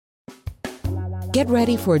Get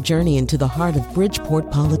ready for a journey into the heart of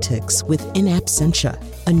Bridgeport politics with In Absentia,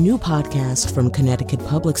 a new podcast from Connecticut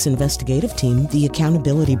Public's investigative team, The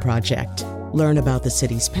Accountability Project. Learn about the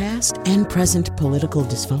city's past and present political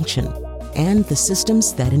dysfunction and the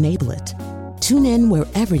systems that enable it. Tune in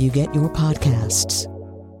wherever you get your podcasts.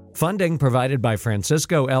 Funding provided by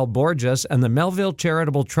Francisco L. Borges and the Melville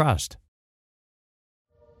Charitable Trust.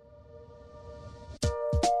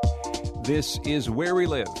 This is Where We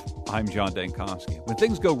Live. I'm John Dankosky. When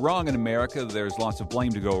things go wrong in America, there's lots of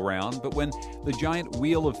blame to go around. But when the giant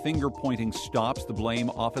wheel of finger-pointing stops, the blame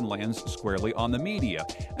often lands squarely on the media.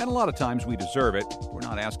 And a lot of times we deserve it. We're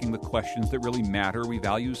not asking the questions that really matter. We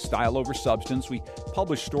value style over substance. We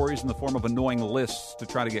publish stories in the form of annoying lists to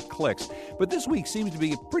try to get clicks. But this week seems to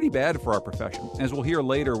be pretty bad for our profession. As we'll hear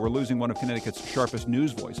later, we're losing one of Connecticut's sharpest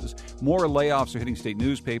news voices. More layoffs are hitting state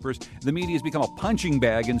newspapers. The media has become a punching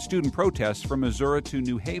bag in student protests from Missouri to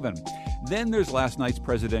New Haven. Then there's last night's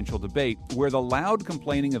presidential debate, where the loud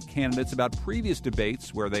complaining of candidates about previous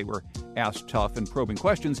debates, where they were asked tough and probing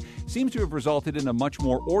questions, seems to have resulted in a much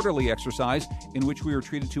more orderly exercise in which we were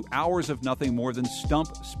treated to hours of nothing more than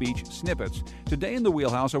stump speech snippets. Today in the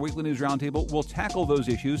Wheelhouse, our weekly news roundtable will tackle those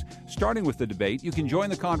issues, starting with the debate. You can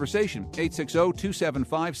join the conversation,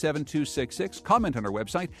 860-275-7266. Comment on our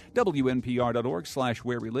website,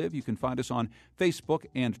 wnpr.org/where we live. You can find us on Facebook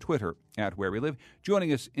and Twitter at Where We Live.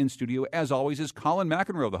 Joining us in studio, as always, is Colin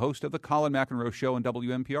McEnroe, the host of The Colin McEnroe Show on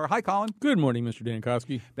WNPR. Hi, Colin. Good morning, Mr.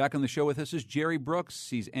 Dankosky. Back on the show with us is Jerry Brooks.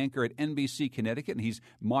 He's anchor at NBC Connecticut, and he's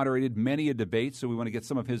moderated many a debate, so we want to get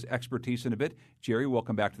some of his expertise in a bit. Jerry,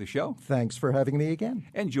 welcome back to the show. Thanks for having me again.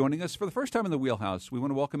 And joining us for the first time in the Wheelhouse, we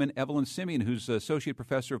want to welcome in Evelyn Simeon, who's Associate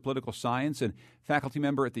Professor of Political Science and faculty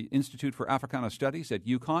member at the Institute for Africana Studies at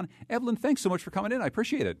UConn. Evelyn, thanks so much for coming in. I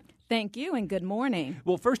appreciate it. Thank you, and good morning.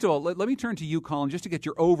 Well, first of all, let me turn to you, Colin, just to get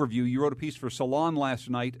your overview. You wrote a piece for Salon last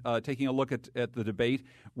night taking a look at the debate.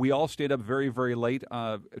 We all stayed up very, very late.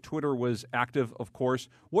 Twitter was active, of course.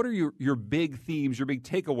 What are your big themes, your big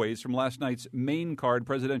takeaways from last night's main card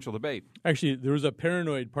presidential debate? Actually, there was a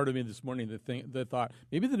paranoid part of me this morning that thought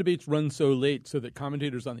maybe the debates run so late so that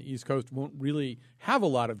commentators on the East Coast won't really have a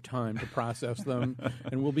lot of time to process them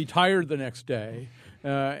and will be tired the next day.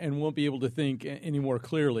 And won't be able to think any more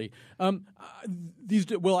clearly. I know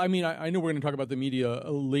we're going to talk about the media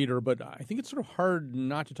later, but I think it's sort of hard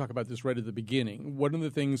not to talk about this right at the beginning. One of the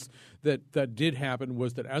things that did happen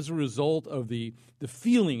was that as a result of the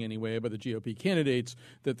feeling, anyway, by the GOP candidates,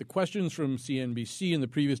 that the questions from CNBC in the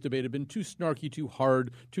previous debate had been too snarky, too hard,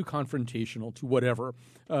 too confrontational, too whatever.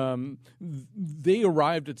 They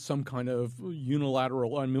arrived at some kind of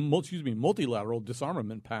multilateral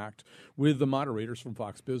disarmament pact with the moderators from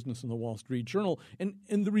Fox Business and the Wall Street Journal. And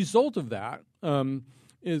the result of that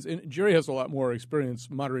is, and Jerry has a lot more experience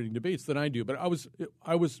moderating debates than I do, but I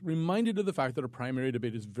was reminded of the fact that a primary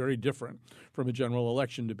debate is very different from a general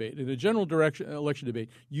election debate. In a general election debate,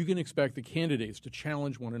 you can expect the candidates to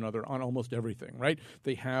challenge one another on almost everything, right?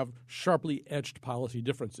 They have sharply etched policy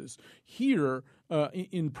differences. Here,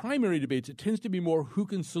 in primary debates, it tends to be more who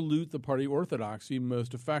can salute the party orthodoxy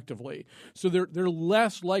most effectively. So they're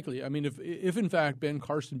less likely. I mean, if in fact Ben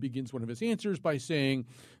Carson begins one of his answers by saying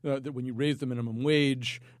that when you raise the minimum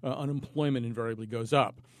wage, unemployment invariably goes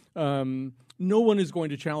up. No one is going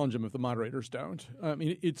to challenge him if the moderators don't. I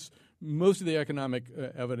mean, it's most of the economic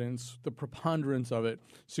evidence, the preponderance of it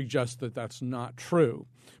suggests that that's not true.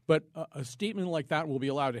 But a statement like that will be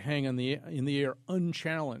allowed to hang in the air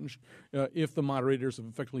unchallenged if the moderators have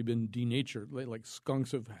effectively been denatured, like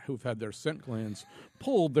skunks who've had their scent glands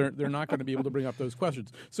pulled. They're not going to be able to bring up those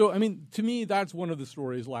questions. So, I mean, to me, that's one of the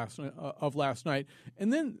stories of last night.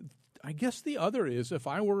 And then I guess the other is if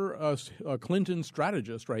I were a Clinton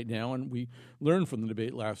strategist right now, and we learned from the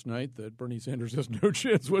debate last night that Bernie Sanders has no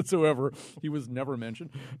chance whatsoever. He was never mentioned.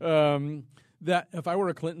 That if I were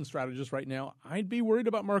a Clinton strategist right now, I'd be worried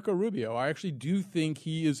about Marco Rubio. I actually do think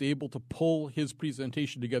he is able to pull his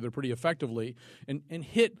presentation together pretty effectively and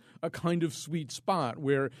hit a kind of sweet spot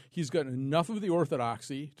where he's got enough of the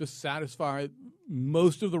orthodoxy to satisfy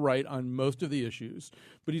most of the right on most of the issues,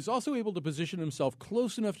 but he's also able to position himself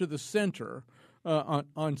close enough to the center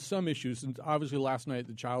on some issues. And obviously last night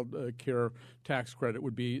the child care tax credit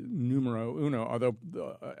would be numero uno, although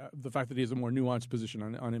the fact that he has a more nuanced position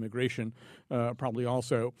on immigration probably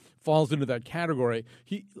also falls into that category.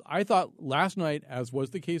 I thought last night, as was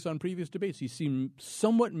the case on previous debates, he seemed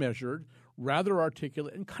somewhat measured, rather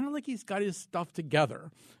articulate, and kind of like he's got his stuff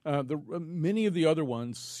together. Many of the other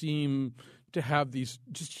ones seem to have these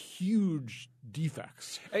just huge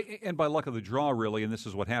defects. And by luck of the draw, really, and this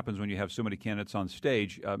is what happens when you have so many candidates on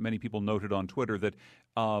stage, many people noted on Twitter that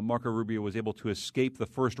Marco Rubio was able to escape the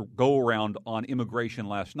first go-around on immigration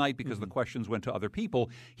last night because the questions went to other people.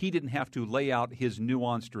 He didn't have to lay out his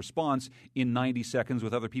nuanced response in 90 seconds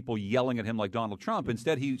with other people yelling at him like Donald Trump.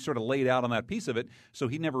 Instead, he sort of laid out on that piece of it, so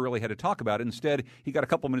he never really had to talk about it. Instead, he got a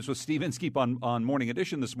couple minutes with Steve Inskeep on Morning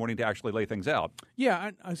Edition this morning to actually lay things out.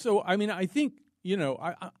 Yeah, I think,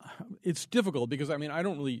 it's difficult because, I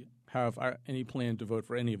don't really have any plan to vote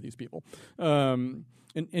for any of these people. And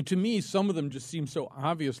to me, some of them just seem so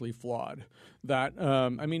obviously flawed that,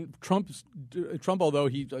 Trump, although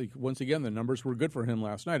once again, the numbers were good for him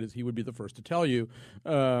last night, as he would be the first to tell you,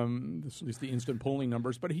 at least the instant polling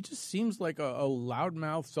numbers, but he just seems like a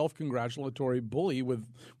loudmouth, self-congratulatory bully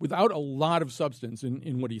without a lot of substance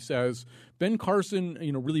in what he says. Ben Carson,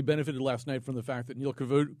 really benefited last night from the fact that Neil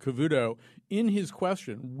Cavuto, in his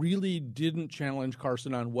question, really didn't challenge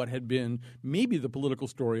Carson on what had been maybe the political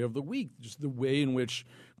story of the week, just the way in which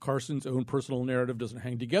Carson's own personal narrative doesn't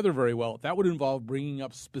hang together very well. That would involve bringing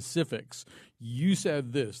up specifics. You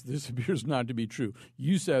said this appears not to be true.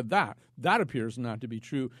 You said that appears not to be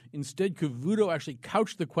true. Instead, Cavuto actually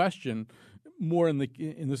couched the question more in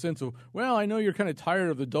the sense of, well, I know you're kind of tired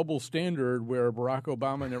of the double standard where Barack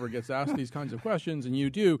Obama never gets asked these kinds of questions, and you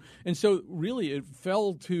do. And so really it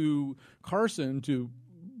fell to Carson to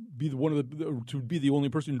be the only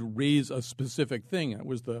person to raise a specific thing. That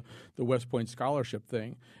was the West Point scholarship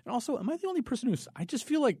thing. And also, am I the only person I just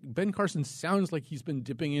feel like Ben Carson sounds like he's been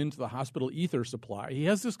dipping into the hospital ether supply. He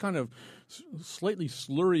has this kind of slightly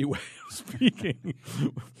slurry way of speaking,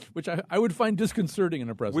 which I would find disconcerting in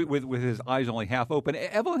a president. With his eyes only half open.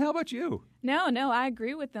 Evelyn, how about you? No, I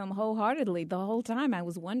agree with them wholeheartedly. The whole time I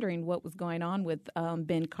was wondering what was going on with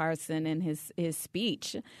Ben Carson and his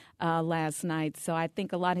speech last night. So I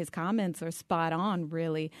think a lot of his comments are spot on,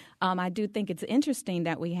 really. I do think it's interesting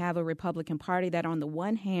that we have a Republican Party that on the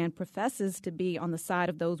one hand professes to be on the side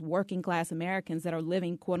of those working class Americans that are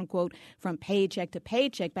living, quote unquote, from paycheck to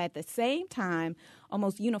paycheck, but at the same time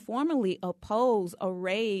almost uniformly oppose a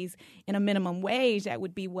raise in a minimum wage that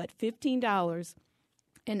would be, $15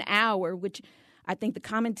 an hour, which I think the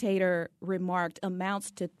commentator remarked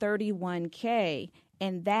amounts to $31K,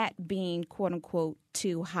 and that being, quote unquote,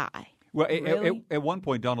 too high. Well, really? at one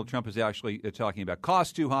point, Donald Trump is actually talking about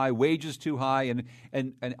costs too high, wages too high,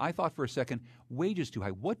 and I thought for a second, wages too high.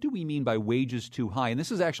 What do we mean by wages too high? And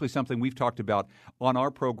this is actually something we've talked about on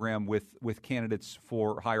our program with candidates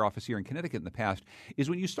for higher office here in Connecticut in the past, is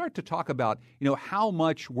when you start to talk about, how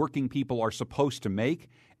much working people are supposed to make,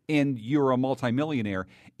 and you're a multimillionaire,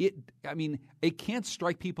 it can't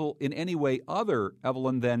strike people in any way other,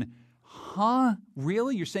 Evelyn, than,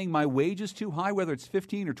 really? You're saying my wage is too high, whether it's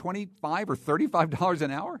 $15 or $25 or $35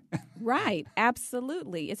 an hour? Right.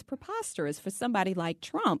 Absolutely. It's preposterous for somebody like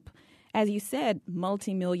Trump. As you said,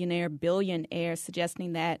 multimillionaire, billionaire,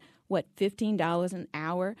 suggesting that, $15 an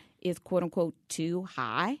hour is, quote unquote, too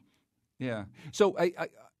high? Yeah. So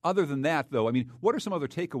other than that, though, what are some other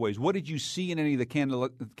takeaways? What did you see in any of the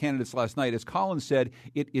candidates last night? As Colin said,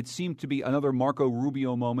 it seemed to be another Marco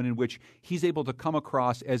Rubio moment in which he's able to come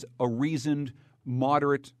across as a reasoned,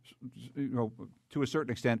 moderate, to a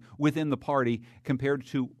certain extent, within the party compared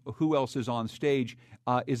to who else is on stage.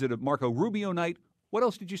 Is it a Marco Rubio night? What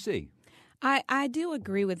else did you see? I do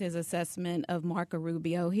agree with his assessment of Marco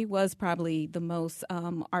Rubio. He was probably the most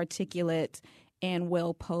articulate and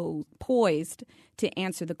well poised to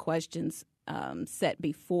answer the questions set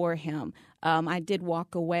before him. I did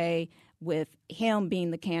walk away with him being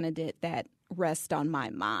the candidate that rests on my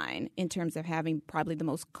mind in terms of having probably the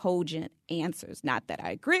most cogent answers. Not that I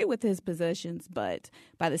agree with his positions, but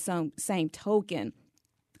by the same token,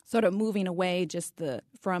 sort of moving away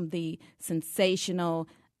from the sensational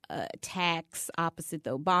attacks opposite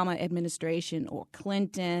the Obama administration or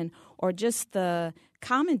Clinton, or just the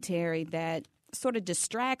commentary that sort of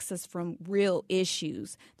distracts us from real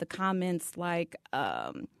issues. The comments like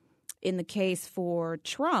in the case for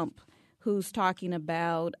Trump, who's talking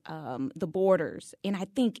about the borders. And I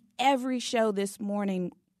think every show this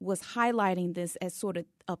morning was highlighting this as sort of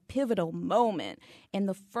a pivotal moment. And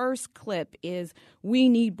the first clip is, we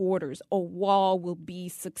need borders, a wall will be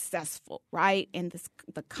successful, right? And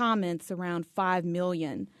the comments around 5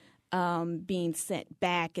 million being sent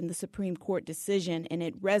back in the Supreme Court decision, and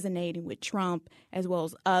it resonating with Trump as well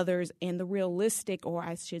as others, and the realistic, or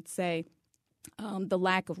I should say, the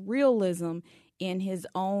lack of realism in his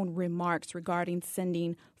own remarks regarding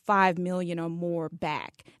sending $5 million or more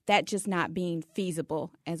back. That just not being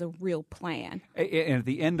feasible as a real plan. And at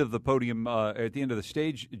the end of the podium, at the end of the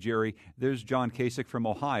stage, Jerry, there's John Kasich from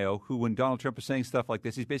Ohio, who, when Donald Trump is saying stuff like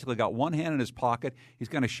this, he's basically got one hand in his pocket. He's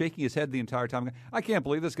kind of shaking his head the entire time. I can't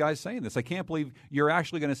believe this guy's saying this. I can't believe you're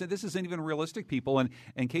actually going to say this isn't even realistic, people. And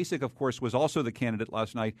Kasich, of course, was also the candidate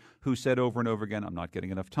last night who said over and over again, I'm not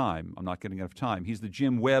getting enough time. I'm not getting enough time. He's the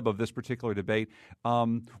Jim Webb of this particular debate.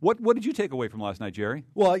 What did you take away from last night, Jerry?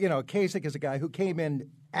 Well, Kasich is a guy who came in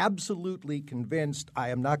absolutely convinced, I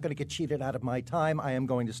am not going to get cheated out of my time. I am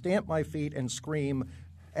going to stamp my feet and scream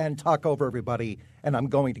and talk over everybody, and I'm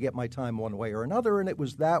going to get my time one way or another. And it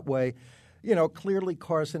was that way. Clearly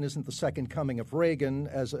Carson isn't the second coming of Reagan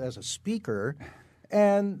as a speaker.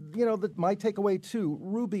 And, my takeaway, too,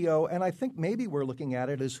 Rubio, and I think maybe we're looking at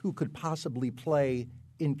it as who could possibly play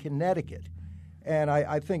in Connecticut. And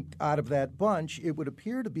I think out of that bunch, it would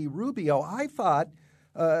appear to be Rubio. I thought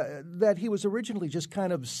that he was originally just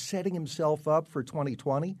kind of setting himself up for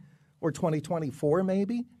 2020 or 2024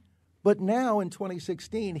 maybe. But now in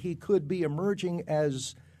 2016, he could be emerging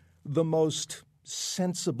as the most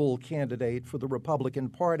sensible candidate for the Republican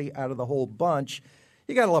Party out of the whole bunch.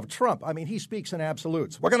 You got to love Trump. I mean, he speaks in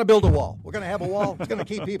absolutes. We're going to build a wall. We're going to have a wall. It's going to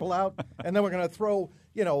keep people out. And then we're going to throw,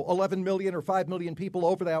 11 million or 5 million people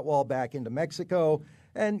over that wall back into Mexico.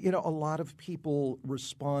 And, a lot of people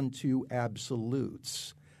respond to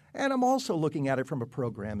absolutes. And I'm also looking at it from a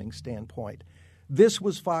programming standpoint. This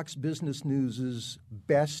was Fox Business News'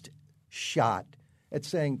 best shot at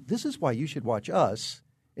saying, this is why you should watch us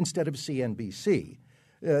instead of CNBC.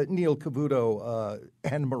 Neil Cavuto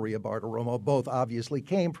and Maria Bartiromo both obviously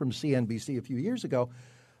came from CNBC a few years ago.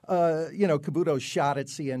 Cavuto shot at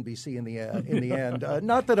CNBC in the end.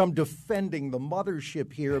 Not that I'm defending the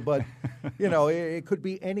mothership here, but, it could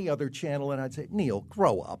be any other channel. And I'd say, Neil,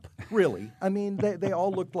 grow up. Really. I mean, they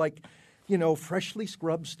all looked like, freshly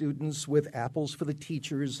scrubbed students with apples for the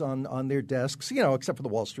teachers on their desks, except for the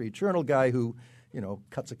Wall Street Journal guy who,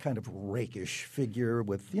 cuts a kind of rakish figure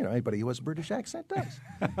with, anybody who has a British accent does.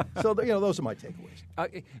 So, those are my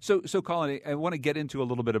takeaways. So, Colin, I want to get into a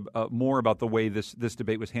little bit more about the way this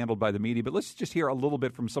debate was handled by the media, but let's just hear a little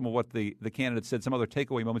bit from some of what the candidates said, some other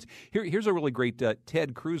takeaway moments. Here's a really great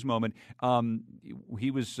Ted Cruz moment.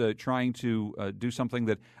 He was trying to do something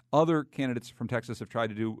that other candidates from Texas have tried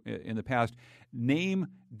to do in the past, name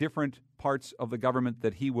different parts of the government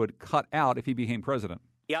that he would cut out if he became president.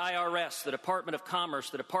 The IRS, the Department of Commerce,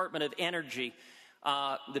 the Department of Energy,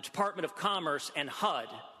 the Department of Commerce, and HUD.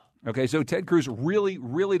 Okay, so Ted Cruz really,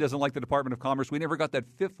 really doesn't like the Department of Commerce. We never got that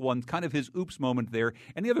fifth one, kind of his oops moment there.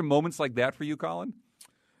 Any other moments like that for you, Colin?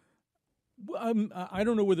 I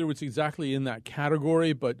don't know whether it's exactly in that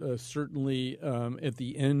category, but certainly at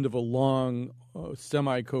the end of a long,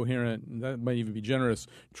 semi-coherent, that might even be generous,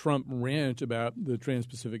 Trump rant about the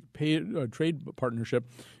Trans-Pacific Trade Partnership,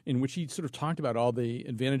 in which he sort of talked about all the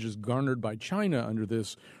advantages garnered by China under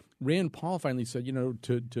this. Rand Paul finally said,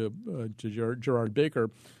 to Gerard Baker,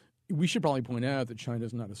 we should probably point out that China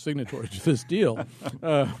is not a signatory to this deal.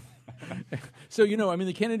 So,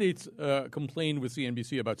 the candidates complained with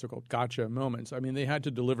CNBC about so-called gotcha moments. I mean, they had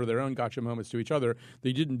to deliver their own gotcha moments to each other.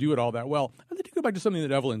 They didn't do it all that well. I'd like to go back to something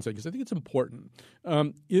that Evelyn said, because I think it's important.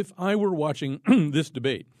 If I were watching this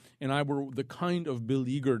debate and I were the kind of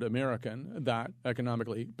beleaguered American, that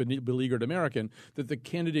economically beleaguered American, that the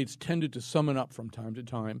candidates tended to summon up from time to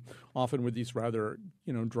time, often with these rather,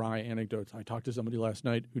 dry anecdotes. I talked to somebody last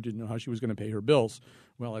night who didn't know how she was going to pay her bills.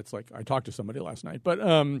 Well, it's like I talked to somebody last night. But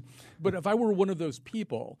if I were one of those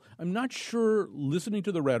people, I'm not sure, listening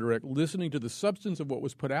to the rhetoric, listening to the substance of what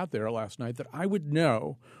was put out there last night, that I would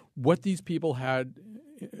know what these people had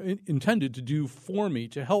intended to do for me,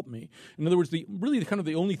 to help me. In other words, the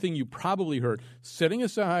only thing you probably heard, setting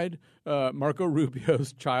aside Marco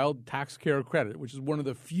Rubio's child tax care credit, which is one of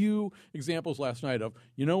the few examples last night of,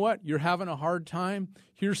 you know what, you're having a hard time,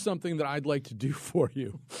 here's something that I'd like to do for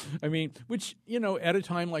you. I mean, which, at a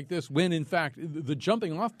time like this, when in fact the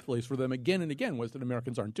jumping off place for them again and again was that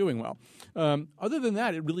Americans aren't doing well. Other than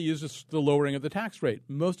that, it really is just the lowering of the tax rate.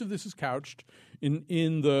 Most of this is couched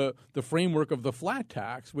in the framework of the flat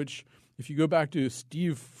tax, which, if you go back to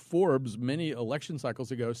Steve Forbes many election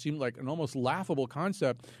cycles ago, seemed like an almost laughable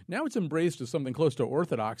concept. Now it's embraced as something close to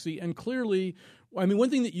orthodoxy, and clearly I mean, one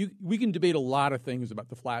thing that we can debate a lot of things about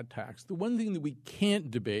the flat tax. The one thing that we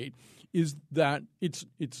can't debate is that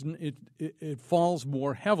it falls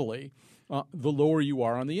more heavily the lower you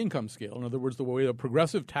are on the income scale. In other words, the way a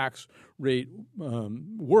progressive tax rate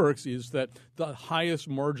works is that the highest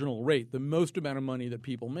marginal rate, the most amount of money that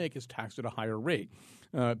people make, is taxed at a higher rate.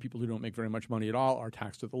 People who don't make very much money at all are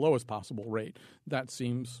taxed at the lowest possible rate. That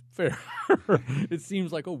seems fair. It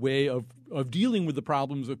seems like a way of dealing with the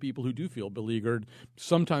problems of people who do feel beleaguered,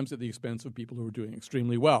 sometimes at the expense of people who are doing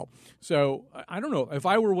extremely well. So I don't know. If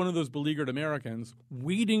I were one of those beleaguered Americans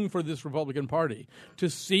waiting for this Republican Party to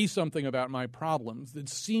say something about my problems that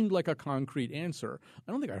seemed like a concrete answer,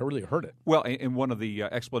 I don't think I really heard it. Well, and one of the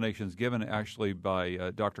explanations given actually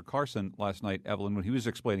by Dr. Carson last night, Evelyn, when he was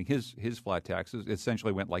explaining his flat taxes,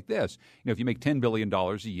 essentially went like this. If you make $10 billion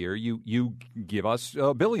a year, you give us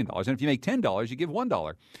 $1 billion. And if you make $10, you give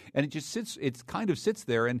 $1. And it just sits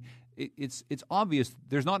there, and it's obvious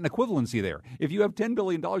there's not an equivalency there. If you have $10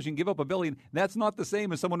 billion, you can give up $1 billion. That's not the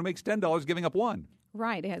same as someone who makes $10 giving up $1.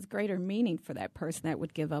 Right. It has greater meaning for that person that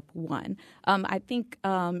would give up $1. I think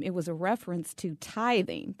it was a reference to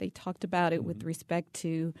tithing. They talked about it with respect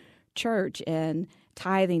to church and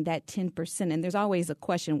tithing, that 10%. And there's always a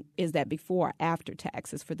question, is that before or after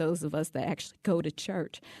taxes for those of us that actually go to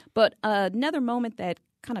church? But another moment that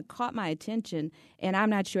kind of caught my attention, and I'm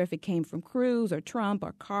not sure if it came from Cruz or Trump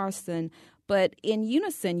or Carson, but in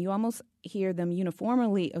unison, you almost hear them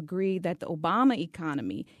uniformly agree that the Obama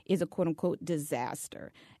economy is a quote-unquote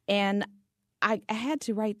disaster. And I had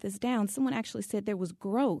to write this down. Someone actually said there was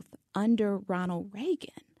growth under Ronald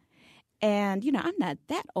Reagan. And, I'm not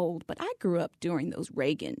that old, but I grew up during those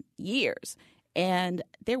Reagan years. And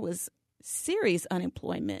there was serious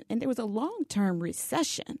unemployment, and there was a long-term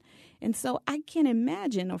recession. And so I can't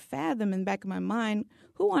imagine or fathom in the back of my mind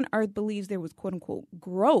who on earth believes there was, quote-unquote,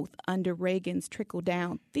 growth under Reagan's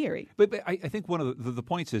trickle-down theory. But I think one of the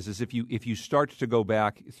points is if you start to go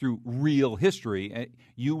back through real history,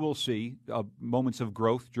 you will see moments of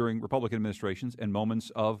growth during Republican administrations and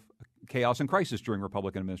moments of chaos and crisis during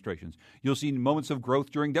Republican administrations. You'll see moments of growth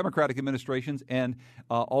during Democratic administrations and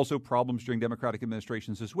also problems during Democratic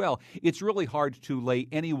administrations as well. It's really hard to lay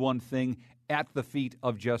any one thing at the feet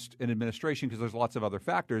of just an administration because there's lots of other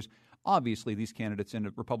factors. Obviously, these candidates in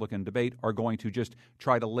a Republican debate are going to just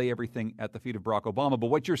try to lay everything at the feet of Barack Obama. But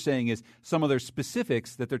what you're saying is some of their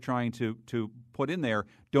specifics that they're trying to put in there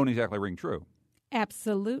don't exactly ring true.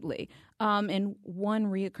 Absolutely. And one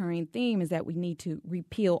reoccurring theme is that we need to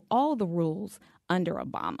repeal all the rules under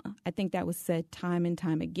Obama. I think that was said time and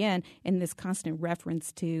time again in this constant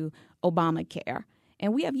reference to Obamacare.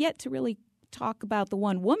 And we have yet to really talk about the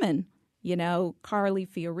one woman, Carly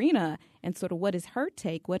Fiorina, and sort of what is her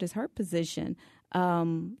take, what is her position.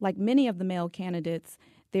 Like many of the male candidates,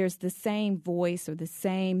 there's the same voice or the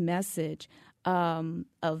same message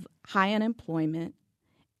of high unemployment,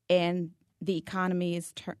 and the economy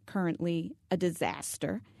is currently a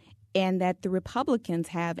disaster, and that the Republicans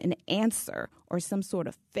have an answer or some sort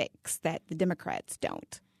of fix that the Democrats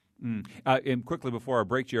don't. And quickly before our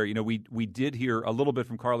break, Jerry, we did hear a little bit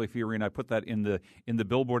from Carly Fiorina. I put that in the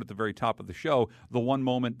billboard at the very top of the show. The one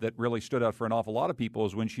moment that really stood out for an awful lot of people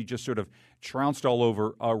is when she just sort of trounced all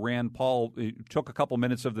over Rand Paul, took a couple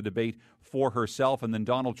minutes of the debate for herself, and then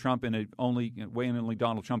Donald Trump, in a way only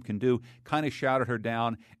Donald Trump can do, kind of shouted her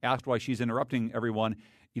down, asked why she's interrupting everyone.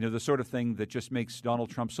 The sort of thing that just makes Donald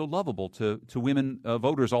Trump so lovable to women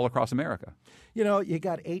voters all across America. You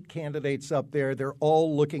got 8 candidates up there. They're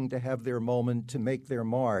all looking to have their moment, to make their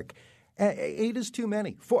mark. 8 is too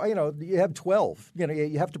many. You have 12.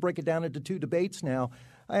 You have to break it down into 2 debates now.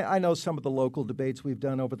 I know some of the local debates we've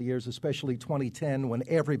done over the years, especially 2010 when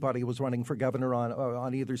everybody was running for governor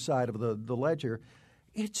on either side of the ledger.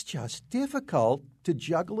 It's just difficult to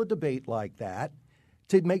juggle a debate like that,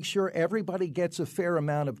 to make sure everybody gets a fair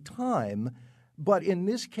amount of time. But in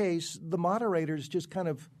this case, the moderators just kind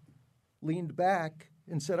of leaned back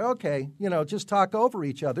and said, okay, just talk over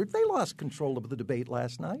each other. They lost control of the debate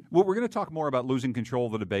last night. Well, we're going to talk more about losing control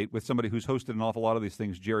of the debate with somebody who's hosted an awful lot of these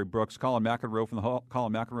things, Jerry Brooks. Colin McEnroe from the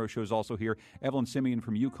Colin McEnroe Show is also here. Evelyn Simeon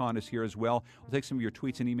from UConn is here as well. We'll take some of your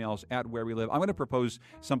tweets and emails at Where We Live. I'm going to propose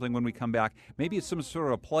something when we come back. Maybe it's some sort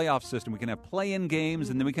of a playoff system. We can have play-in games,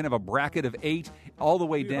 and then we can have a bracket of 8 all the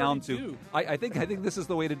way down to – I think this is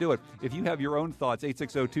the way to do it. If you have your own thoughts,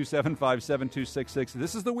 860-275-7266.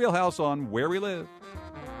 This is the Wheelhouse on Where We Live.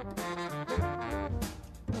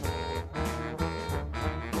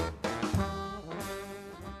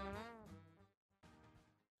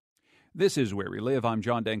 This is Where We Live. I'm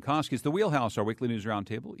John Dankosky. It's the Wheelhouse, our weekly news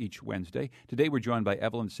roundtable each Wednesday. Today we're joined by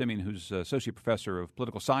Evelyn Simeon, who's Associate Professor of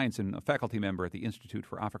Political Science and a faculty member at the Institute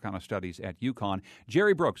for Africana Studies at UConn.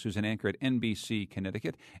 Jerry Brooks, who's an anchor at NBC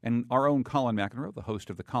Connecticut. And our own Colin McEnroe, the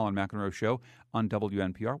host of The Colin McEnroe Show on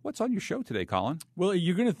WNPR. What's on your show today, Colin? Well,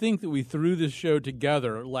 you're going to think that we threw this show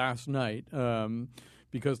together last night.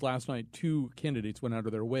 Because last night 2 candidates went out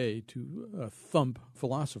of their way to thump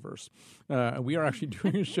philosophers. We are actually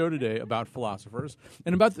doing a show today about philosophers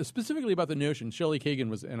and specifically about the notion. Shelley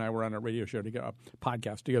Kagan and I were on a radio show together, a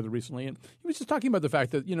podcast together recently, and he was just talking about the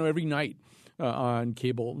fact that every night on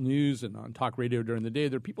cable news and on talk radio during the day,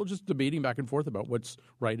 there are people just debating back and forth about what's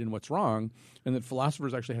right and what's wrong, and that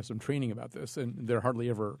philosophers actually have some training about this, and they're hardly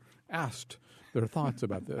ever asked their thoughts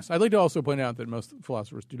about this. I'd like to also point out that most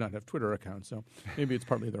philosophers do not have Twitter accounts, so maybe it's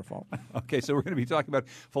partly their fault. Okay, so we're going to be talking about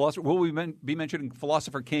philosophers. Will we be mentioning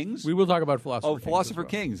philosopher kings? We will talk about philosopher kings. Oh, philosopher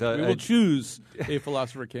kings. We will choose a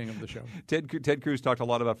philosopher king of the show. Ted Cruz talked a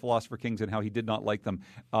lot about philosopher kings and how he did not like them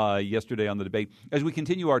yesterday on the debate. As we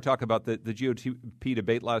continue our talk about the GOP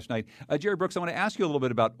debate last night, Jerry Brooks, I want to ask you a little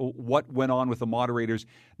bit about what went on with the moderators,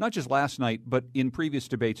 not just last night, but in previous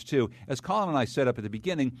debates too. As Colin and I set up at the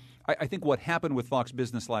beginning, I think what happened with Fox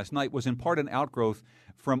Business last night was in part an outgrowth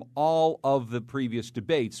from all of the previous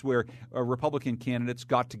debates where Republican candidates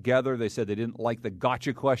got together. They said they didn't like the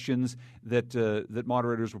gotcha questions that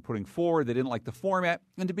moderators were putting forward. They didn't like the format.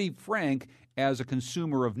 And to be frank, as a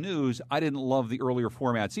consumer of news, I didn't love the earlier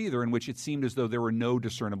formats either, in which it seemed as though there were no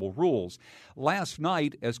discernible rules. Last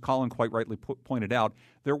night, as Colin quite rightly pointed out,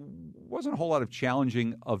 there wasn't a whole lot of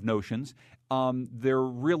challenging of notions. There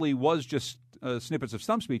really was just snippets of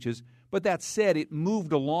some speeches. But that said, it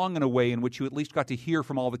moved along in a way in which you at least got to hear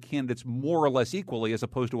from all the candidates more or less equally as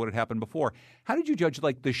opposed to what had happened before. How did you judge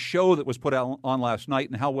the show that was put out on last night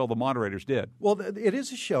and how well the moderators did? Well, it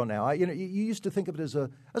is a show now. You used to think of it as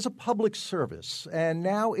a public service, and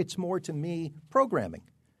now it's more, to me, programming.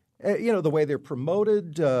 The way they're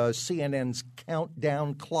promoted, CNN's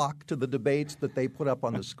countdown clock to the debates that they put up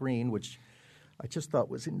on the screen, which I just thought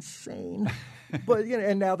was insane. But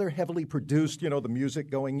and now they're heavily produced. The music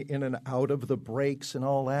going in and out of the breaks and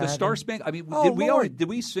all that. The Star Spangled. I mean, did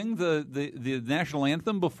we sing the national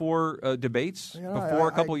anthem before debates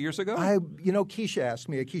a couple of years ago?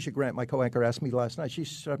 Keisha Grant, my co-anchor, asked me last night. She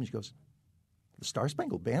stood up and she goes, "The Star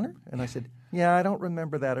Spangled Banner?" And I said, "Yeah, I don't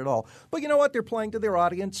remember that at all." But you know what? They're playing to their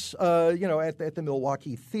audience. At the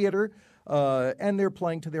Milwaukee Theater. And they're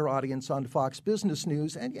playing to their audience on Fox Business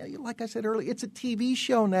News. And like I said earlier, it's a TV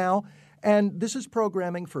show now. And this is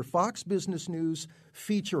programming for Fox Business News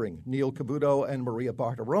featuring Neil Cavuto and Maria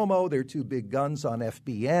Bartiromo. They're 2 big guns on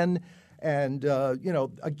FBN. And,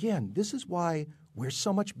 again, this is why we're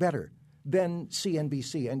so much better than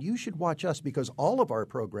CNBC. And you should watch us because all of our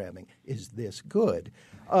programming is this good.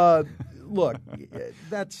 Look,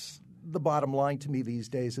 that's the bottom line to me these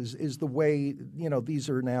days is the way, these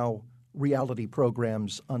are now reality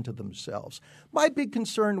programs unto themselves. My big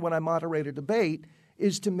concern when I moderate a debate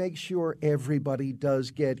is to make sure everybody does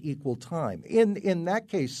get equal time. In that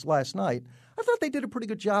case last night, I thought they did a pretty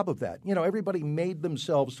good job of that. Everybody made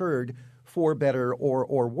themselves heard for better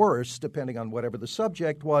or worse, depending on whatever the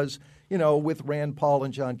subject was. With Rand Paul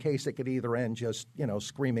and John Kasich at either end just,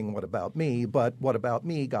 screaming, "What about me?" But "What about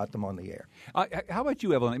me?" got them on the air. How about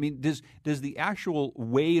you, Evelyn? I mean, does the actual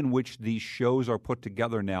way in which these shows are put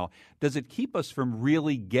together now, does it keep us from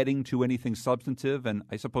really getting to anything substantive? And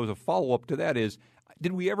I suppose a follow-up to that is,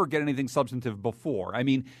 did we ever get anything substantive before? I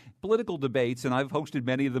mean, political debates, and I've hosted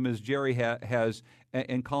many of them as Jerry has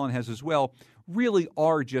and Colin has as well, really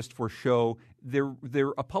are just for show. They're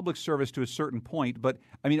a public service to a certain point. But,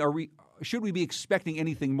 I mean, should we be expecting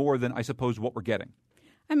anything more than, I suppose, what we're getting?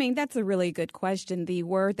 I mean, that's a really good question. The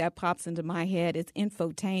word that pops into my head is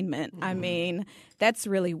infotainment. Mm-hmm. I mean, that's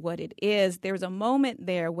really what it is. There was a moment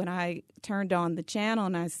there when I turned on the channel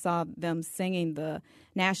and I saw them singing the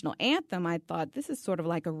national anthem. I thought, this is sort of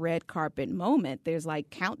like a red carpet moment. There's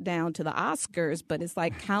like countdown to the Oscars, but it's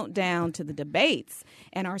like countdown to the debates.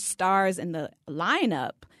 And our stars in the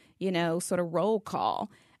lineup, sort of roll call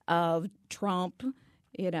of Trump,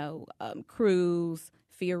 Cruz,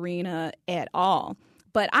 Fiorina, et al.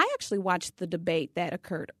 But I actually watched the debate that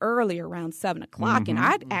occurred earlier around 7 o'clock, and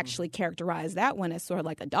I'd actually characterize that one as sort of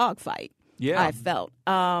like a dogfight. Yeah. I felt,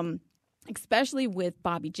 especially with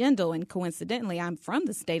Bobby Jindal. And coincidentally, I'm from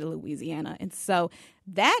the state of Louisiana. And so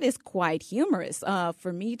that is quite humorous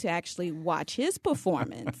for me to actually watch his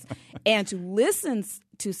performance and to listen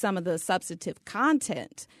to some of the substantive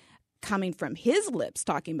content. coming from his lips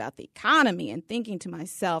talking about the economy and thinking to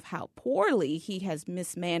myself how poorly he has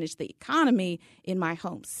mismanaged the economy in my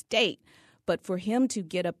home state. But for him to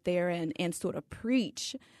get up there and sort of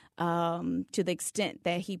preach to the extent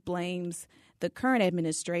that he blames the current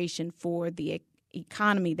administration for the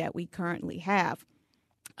economy that we currently have.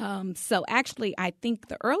 So actually, I think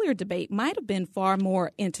the earlier debate might have been far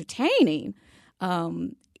more entertaining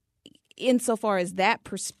insofar as that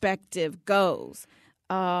perspective goes.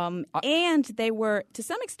 And they were, to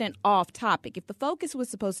some extent, off topic. If the focus was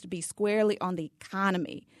supposed to be squarely on the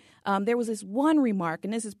economy, there was this one remark,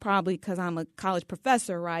 and this is probably because I'm a college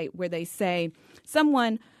professor, right, where they say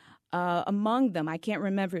someone among them, I can't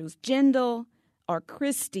remember, it was Jindal or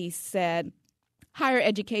Christie, said, higher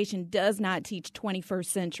education does not teach 21st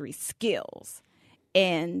century skills,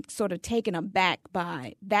 and sort of taken aback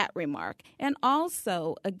by that remark. And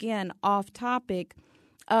also, again, off topic,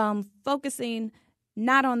 focusing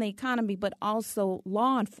not on the economy, but also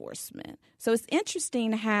law enforcement. So it's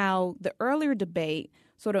interesting how the earlier debate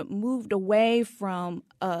sort of moved away from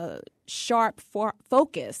a sharp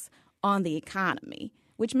focus on the economy,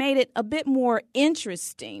 which made it a bit more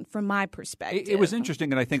interesting from my perspective. It was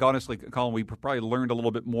interesting, and I think, honestly, Colin, we probably learned a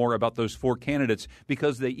little bit more about those four candidates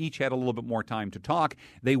because they each had a little bit more time to talk.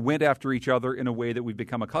 They went after each other in a way that we've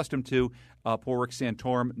become accustomed to. Poor Rick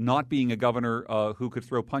Santorum, not being a governor who could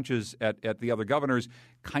throw punches at the other governors,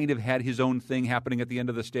 kind of had his own thing happening at the end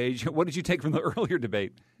of the stage. What did you take from the earlier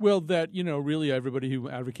debate? Well, that, really everybody who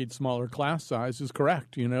advocates smaller class size is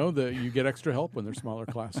correct, that you get extra help when there's smaller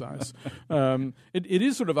class size. It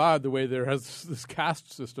is sort of odd the way this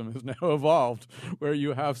caste system has now evolved, where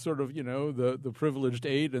you have sort of, the privileged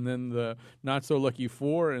 8 and then the not so lucky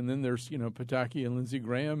 4, and then there's, Pataki and Lindsey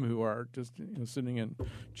Graham who are just sitting in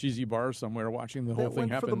cheesy bars somewhere watching the whole thing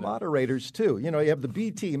happen. For the moderators, too. You have the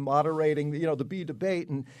B team moderating, the B debate,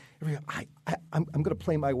 and I'm going to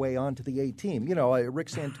play my way onto the A team. Rick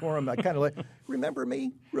Santorum, I kind of like, remember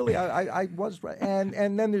me? Really, I was.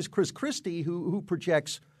 And then there's Chris Christie who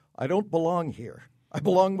projects, I don't belong here. I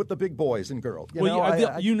belong with the big boys and girls.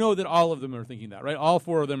 You know that all of them are thinking that, right? All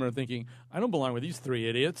 4 of them are thinking, I don't belong with these 3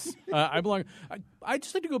 idiots. I belong. I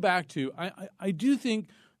just like to go back to, I do think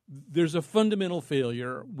there's a fundamental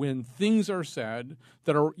failure when things are said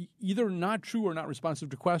that are either not true or not responsive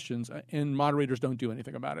to questions, and moderators don't do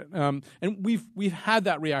anything about it. And we've had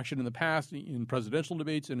that reaction in the past in presidential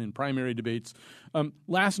debates and in primary debates.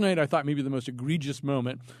 Last night, I thought maybe the most egregious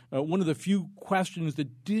moment, one of the few questions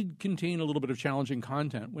that did contain a little bit of challenging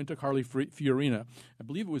content, went to Carly Fiorina. I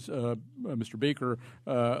believe it was Mr. Baker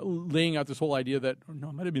laying out this whole idea that, or no,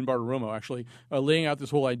 it might have been Bartiromo actually, laying out this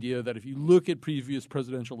whole idea that if you look at previous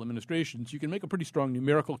presidential administrations, you can make a pretty strong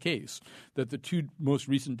numerical case that the 2 most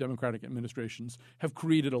recent Democratic administrations have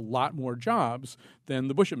created a lot more jobs than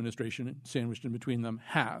the Bush administration, sandwiched in between them,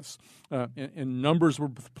 has. And numbers were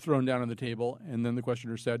thrown down on the table, and then the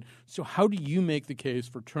questioner said, so how do you make the case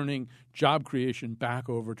for turning job creation back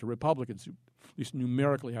over to Republicans who at least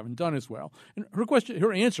numerically haven't done as well? And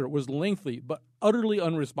her answer was lengthy but utterly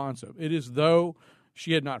unresponsive. It is though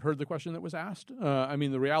she had not heard the question that was asked.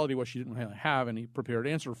 The reality was she didn't really have any prepared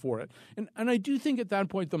answer for it. And I do think at that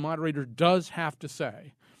point the moderator does have to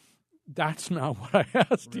say, that's not what I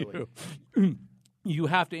asked you. You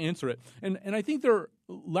have to answer it. And I think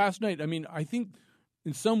last night, I think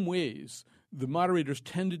in some ways the moderators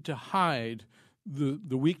tended to hide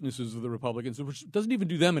the weaknesses of the Republicans, which doesn't even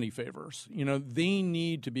do them any favors. They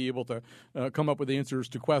need to be able to come up with answers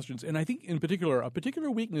to questions. And I think in particular, a particular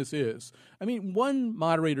weakness is, one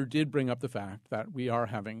moderator did bring up the fact that we are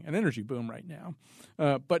having an energy boom right now,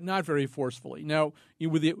 but not very forcefully. Now,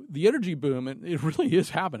 with the energy boom, and it really is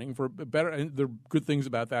happening for better, and there are good things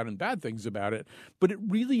about that and bad things about it, but it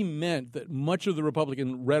really meant that much of the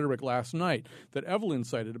Republican rhetoric last night that Evelyn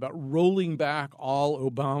cited about rolling back all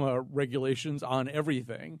Obama regulations on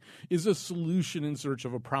everything is a solution in search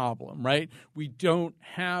of a problem, right? We don't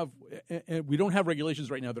have regulations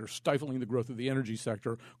right now that are stifling the growth of the energy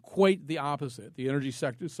sector. Quite the opposite. The energy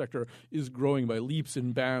sector is growing by leaps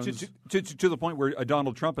and bounds. To the point where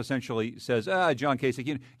Donald Trump essentially says, John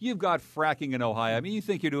Kasich, you've got fracking in Ohio. You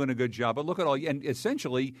think you're doing a good job, but look at all – and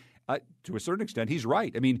essentially – to a certain extent, he's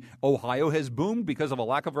right. Ohio has boomed because of a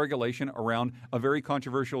lack of regulation around a very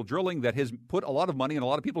controversial drilling that has put a lot of money in a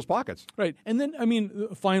lot of people's pockets. Right. And then,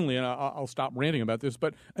 finally, and I'll stop ranting about this,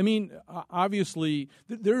 but, obviously,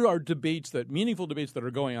 there are meaningful debates that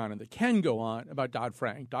are going on and that can go on about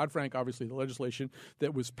Dodd-Frank. Dodd-Frank, obviously, the legislation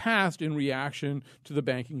that was passed in reaction to the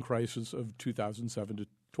banking crisis of 2007 to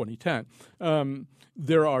 2010.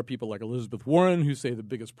 There are people like Elizabeth Warren who say the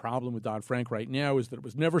biggest problem with Dodd-Frank right now is that it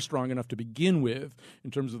was never strong enough to begin with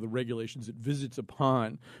in terms of the regulations it visits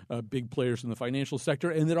upon big players in the financial sector,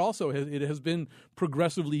 and that also it has been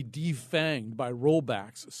progressively defanged by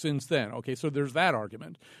rollbacks since then. Okay, so there's that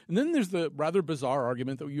argument. And then there's the rather bizarre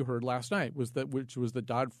argument that you heard last night, which was that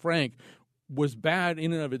Dodd-Frank was bad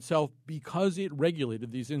in and of itself because it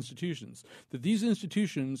regulated these institutions. That these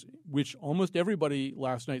institutions, which almost everybody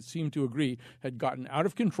last night seemed to agree had gotten out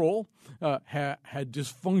of control, had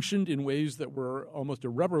dysfunctioned in ways that were almost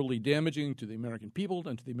irreparably damaging to the American people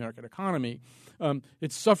and to the American economy,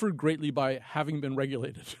 it suffered greatly by having been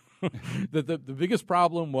regulated. That the biggest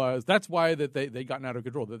problem was that's why that they gotten out of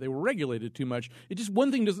control, that they were regulated too much. It just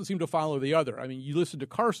one thing doesn't seem to follow the other. I mean, you listen to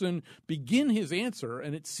Carson begin his answer,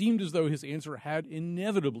 and it seemed as though his answer had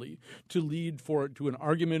inevitably to lead to an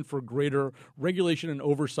argument for greater regulation and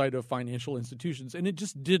oversight of financial institutions, and it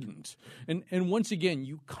just didn't. And once again,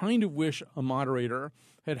 you kind of wish a moderator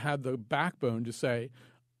had the backbone to say,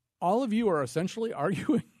 all of you are essentially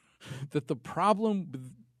arguing that the problem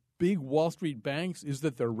with big Wall Street banks is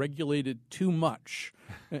that they're regulated too much.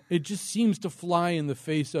 It just seems to fly in the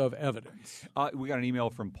face of evidence. We got an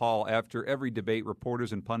email from Paul. After every debate,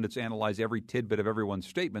 reporters and pundits analyze every tidbit of everyone's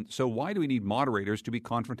statement. So why do we need moderators to be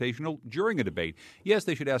confrontational during a debate? Yes,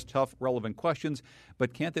 they should ask tough, relevant questions,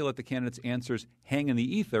 but can't they let the candidates' answers hang in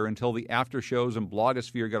the ether until the after shows and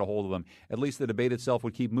blogosphere get a hold of them? At least the debate itself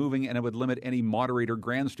would keep moving, and it would limit any moderator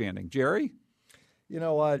grandstanding. Jerry? You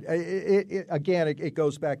know, it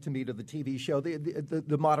goes back to me to the TV show.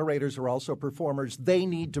 The moderators are also performers. They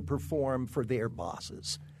need to perform for their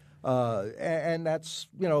bosses. And that's,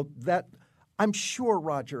 you know, that I'm sure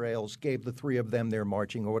Roger Ailes gave the three of them their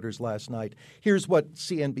marching orders last night. Here's what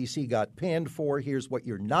CNBC got panned for. Here's what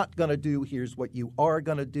you're not going to do. Here's what you are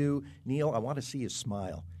going to do. Neil, I want to see you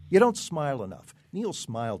smile. You don't smile enough. Neil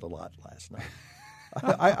smiled a lot last night.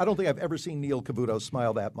 I don't think I've ever seen Neil Cavuto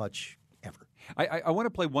smile that much ever. I want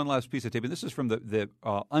to play one last piece of tape, and this is from the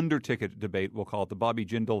under-ticket debate, we'll call it the Bobby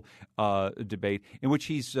Jindal debate, in which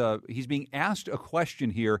he's being asked a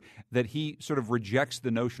question here that he sort of rejects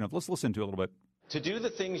the notion of. Let's listen to it a little bit. To do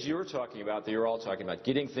the things you're talking about, that you're all talking about,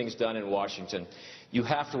 getting things done in Washington, you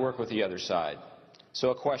have to work with the other side.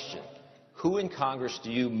 So a question, who in Congress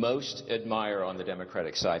do you most admire on the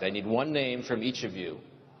Democratic side? I need one name from each of you.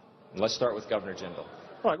 And let's start with Governor Jindal.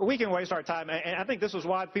 Look, we can waste our time, and I think this is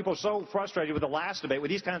why people are so frustrated with the last debate,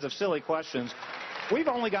 with these kinds of silly questions. We've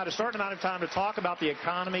only got a certain amount of time to talk about the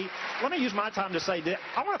economy. Let me use my time to say that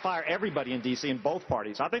I want to fire everybody in D.C. in both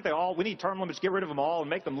parties. I think we need term limits, get rid of them all, and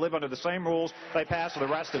make them live under the same rules they pass for the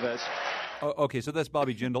rest of us. Okay, so that's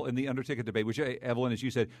Bobby Jindal in the under-ticket debate, which, Evelyn, as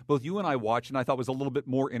you said, both you and I watched, and I thought was a little bit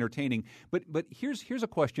more entertaining. But here's a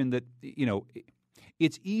question that, you know,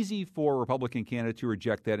 it's easy for a Republican candidate to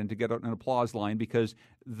reject that and to get an applause line because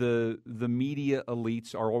the media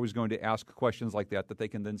elites are always going to ask questions like that they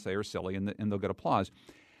can then say are silly and they'll get applause.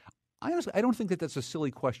 I don't think that that's a silly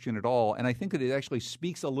question at all, and I think that it actually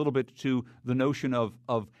speaks a little bit to the notion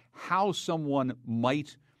of how someone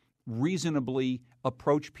might reasonably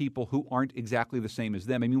approach people who aren't exactly the same as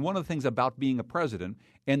them. I mean, one of the things about being a president,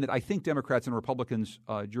 and that I think Democrats and Republicans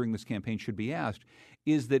during this campaign should be asked,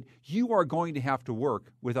 is that you are going to have to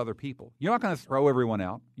work with other people. You're not going to throw everyone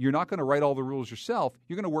out. You're not going to write all the rules yourself.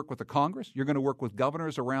 You're going to work with the Congress. You're going to work with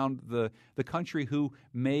governors around the country who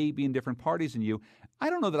may be in different parties than you. I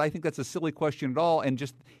don't know that I think that's a silly question at all, and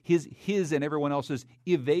just his and everyone else's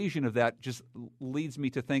evasion of that just leads me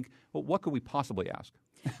to think, well, what could we possibly ask?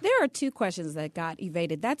 There are two questions that got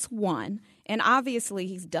evaded. That's one. And obviously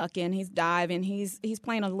he's ducking, he's diving, he's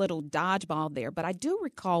playing a little dodgeball there. But I do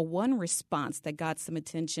recall one response that got some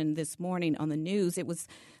attention this morning on the news.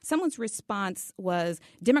 Someone's response was,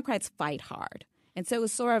 Democrats fight hard. And so it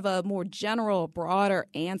was sort of a more general, broader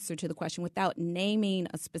answer to the question without naming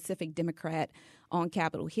a specific Democrat on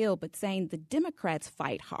Capitol Hill, but saying the Democrats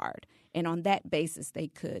fight hard. And on that basis, they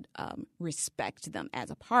could respect them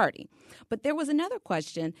as a party. But there was another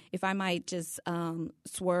question, if I might just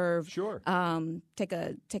swerve, sure. Bring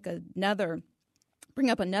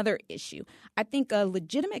up another issue. I think a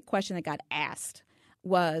legitimate question that got asked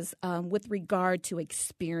was with regard to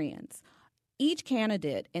experience. Each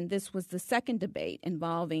candidate, and this was the second debate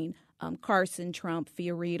involving Carson, Trump,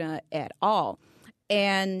 Fiorina et al.,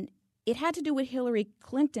 and it had to do with Hillary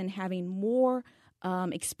Clinton having more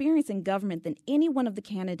experience in government than any one of the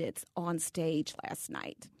candidates on stage last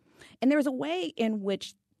night. And there was a way in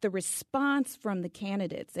which the response from the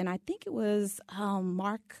candidates, and I think it was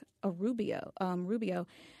Rubio,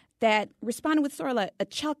 that responded with sort of a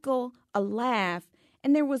chuckle, a laugh,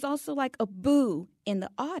 And there was also like a boo in the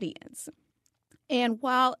audience. And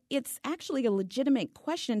while it's actually a legitimate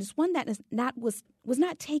question, it's one that was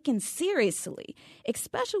not taken seriously,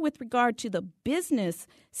 especially with regard to the business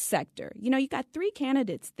sector. You know, you got 3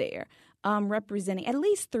 candidates there representing, at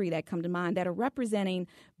least 3 that come to mind, that are representing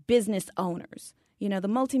business owners, you know, the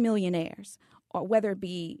multimillionaires, or whether it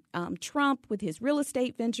be Trump with his real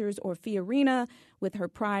estate ventures or Fiorina with her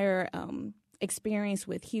prior experience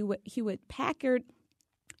with Hewlett Packard.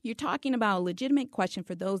 You're talking about a legitimate question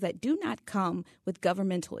for those that do not come with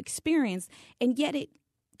governmental experience, and yet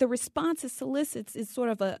the response it solicits is sort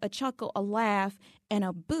of a chuckle, a laugh, and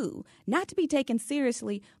a boo. Not to be taken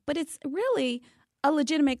seriously, but it's really a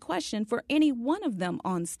legitimate question for any one of them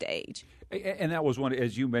on stage. And that was one,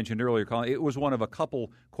 as you mentioned earlier, Colin, it was one of a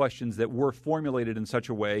couple questions that were formulated in such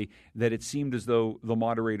a way that it seemed as though the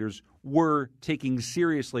moderators were taking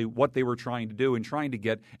seriously what they were trying to do and trying to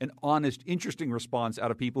get an honest, interesting response out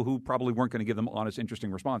of people who probably weren't going to give them honest,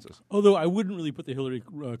 interesting responses. Although I wouldn't really put the Hillary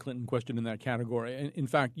Clinton question in that category. And in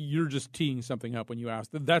fact, you're just teeing something up when you ask.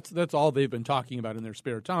 That's all they've been talking about in their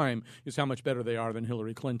spare time is how much better they are than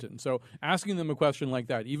Hillary Clinton. So asking them a question like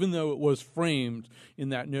that, even though it was framed in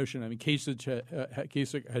that notion, I mean,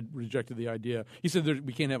 Kasich had rejected the idea. He said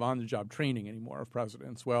we can't have on-the-job training anymore of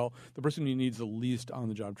presidents. Well, the person who needs the least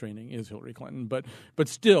on-the-job training is Hillary Clinton. But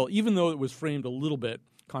still, even though it was framed a little bit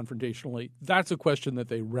confrontationally, that's a question that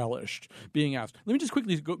they relished being asked. Let me just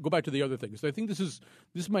quickly go back to the other things. I think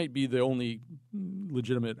this might be the only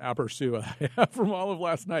legitimate aperçu I have from all of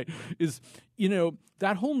last night is, you know,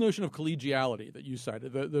 that whole notion of collegiality that you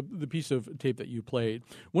cited, the piece of tape that you played.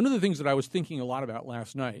 One of the things that I was thinking a lot about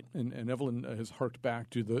last night, and Evelyn has harked back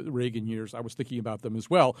to the Reagan years, I was thinking about them as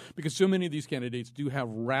well, because so many of these candidates do have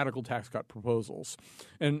radical tax cut proposals,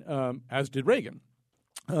 and as did Reagan.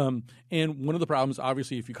 And one of the problems,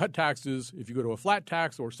 obviously, if you cut taxes, if you go to a flat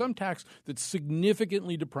tax or some tax that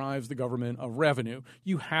significantly deprives the government of revenue,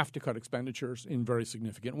 you have to cut expenditures in very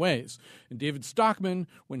significant ways. And David Stockman,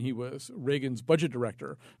 when he was Reagan's budget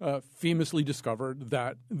director, famously discovered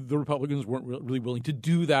that the Republicans weren't really willing to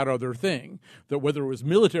do that other thing, that whether it was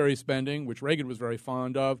military spending, which Reagan was very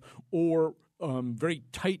fond of, or very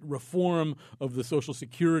tight reform of the Social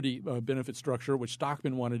Security benefit structure, which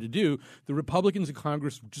Stockman wanted to do, the Republicans in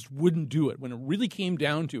Congress just wouldn't do it. When it really came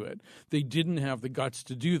down to it, they didn't have the guts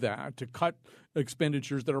to do that, to cut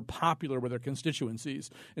expenditures that are popular with their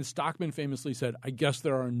constituencies. And Stockman famously said, I guess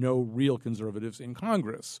there are no real conservatives in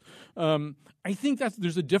Congress. I think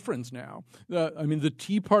there's a difference now. The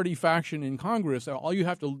Tea Party faction in Congress, all you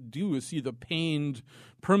have to do is see the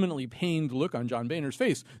permanently pained look on John Boehner's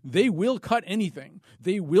face. They will cut anything.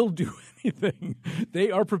 They will do anything.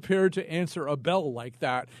 They are prepared to answer a bell like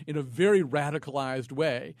that in a very radicalized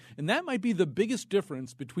way. And that might be the biggest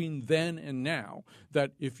difference between then and now,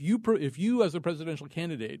 that if you as a presidential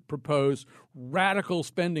candidate propose radical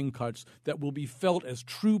spending cuts that will be felt as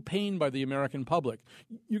true pain by the American public,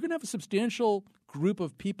 you're going to have a substantial group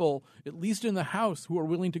of people, at least in the House, who are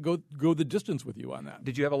willing to go the distance with you on that.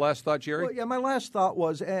 Did you have a last thought, Jerry? Well, yeah, my last thought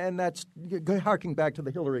was, and that's harking back to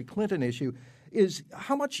the Hillary Clinton issue, is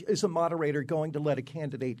how much is a moderator going to let a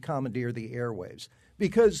candidate commandeer the airwaves?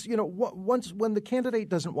 Because, you know, when the candidate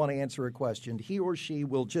doesn't want to answer a question, he or she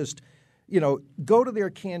will just, you know, go to their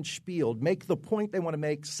canned spiel, make the point they want to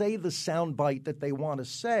make, say the soundbite that they want to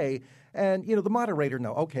say, and, you know, the moderator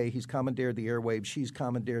know, okay, he's commandeered the airwaves, she's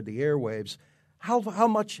commandeered the airwaves. How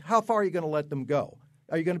far are you going to let them go?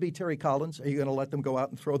 Are you going to be Terry Collins? Are you going to let them go out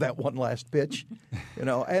and throw that one last pitch? You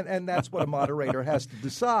know, and that's what a moderator has to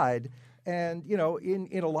decide. And, you know,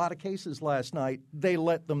 in a lot of cases last night, they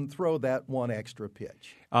let them throw that one extra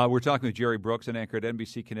pitch. We're talking with Jerry Brooks, an anchor at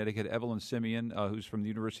NBC Connecticut, Evelyn Simeon, who's from the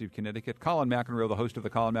University of Connecticut, Colin McEnroe, the host of the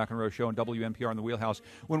Colin McEnroe Show on WNPR in the Wheelhouse.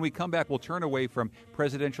 When we come back, we'll turn away from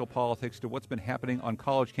presidential politics to what's been happening on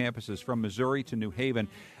college campuses from Missouri to New Haven.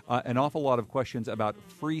 An awful lot of questions about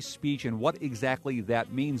free speech and what exactly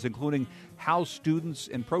that means, including how students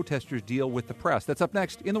and protesters deal with the press. That's up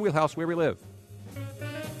next in the Wheelhouse, where we live.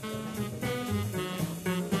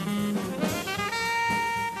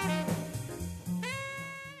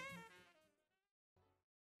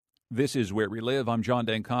 This is Where We Live. I'm John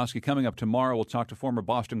Dankosky. Coming up tomorrow, we'll talk to former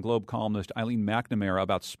Boston Globe columnist Eileen McNamara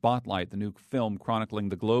about Spotlight, the new film chronicling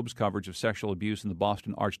the Globe's coverage of sexual abuse in the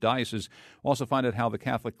Boston Archdiocese. We'll also find out how the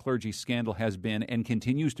Catholic clergy scandal has been and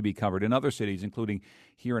continues to be covered in other cities, including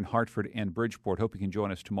here in Hartford and Bridgeport. Hope you can join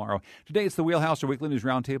us tomorrow. Today, it's the Wheelhouse, our weekly news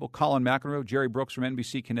roundtable. Colin McEnroe, Jerry Brooks from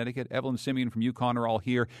NBC Connecticut, Evelyn Simeon from UConn are all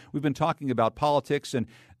here. We've been talking about politics and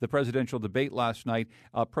the presidential debate last night.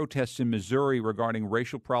 Protests in Missouri regarding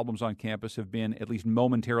racial problems on campus have been at least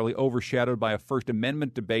momentarily overshadowed by a First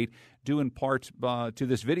Amendment debate, due in part to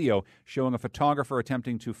this video showing a photographer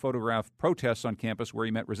attempting to photograph protests on campus where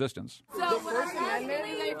he met resistance. The First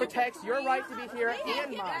Amendment protects your right to be here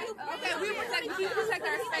and mine. Okay, we protect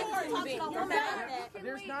our space to be.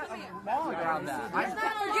 There's not a law around that.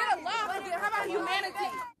 Forget a law. How about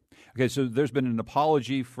humanity? Okay, so there's been an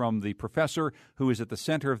apology from the professor who is at the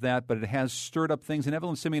center of that, but it has stirred up things. And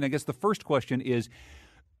Evelyn Simeon, I guess the first question is,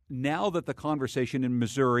 now that the conversation in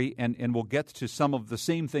Missouri, and we'll get to some of the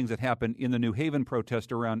same things that happened in the New Haven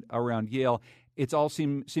protest around Yale, it's all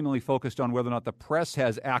seemingly focused on whether or not the press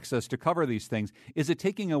has access to cover these things. Is it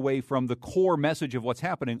taking away from the core message of what's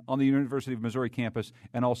happening on the University of Missouri campus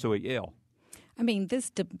and also at Yale? I mean, this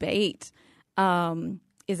debate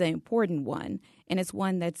is an important one, and it's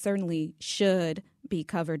one that certainly should be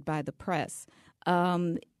covered by the press.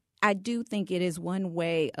 I do think it is one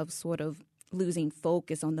way of sort of losing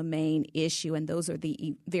focus on the main issue, and those are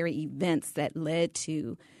the very events that led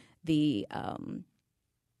to the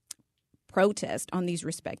protest on these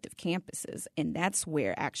respective campuses. And that's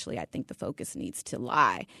where actually I think the focus needs to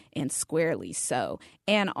lie, and squarely so.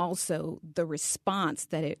 And also the response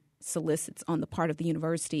that it solicits on the part of the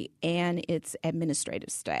university and its administrative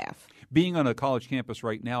staff. Being on a college campus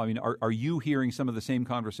right now, I mean, are you hearing some of the same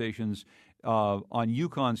conversations on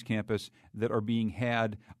UConn's campus that are being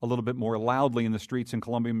had a little bit more loudly in the streets in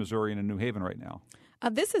Columbia, Missouri, and in New Haven right now?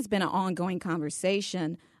 This has been an ongoing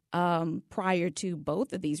conversation prior to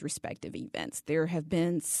both of these respective events. There have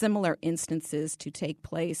been similar instances to take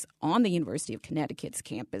place on the University of Connecticut's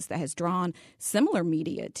campus that has drawn similar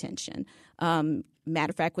media attention,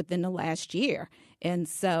 matter of fact, within the last year. And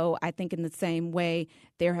so I think in the same way,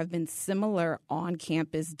 there have been similar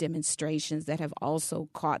on-campus demonstrations that have also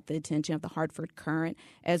caught the attention of the Hartford Courant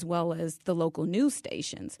as well as the local news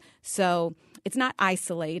stations. So it's not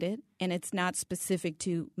isolated, and it's not specific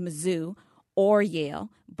to Mizzou or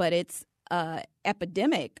Yale, but it's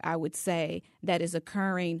epidemic, I would say, that is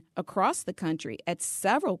occurring across the country at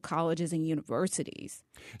several colleges and universities.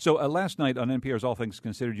 So last night on NPR's All Things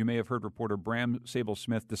Considered, you may have heard reporter Bram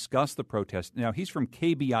Sable-Smith discuss the protest. Now, he's from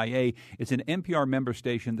KBIA. It's an NPR member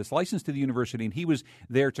station that's licensed to the university, and he was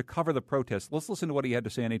there to cover the protest. Let's listen to what he had to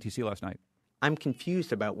say on ATC last night. I'm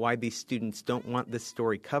confused about why these students don't want this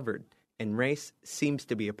story covered, and race seems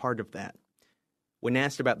to be a part of that. When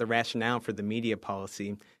asked about the rationale for the media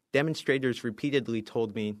policy, demonstrators repeatedly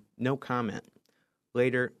told me, no comment.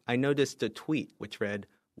 Later, I noticed a tweet which read,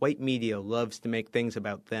 "White media loves to make things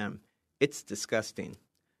about them. It's disgusting."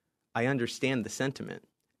 I understand the sentiment.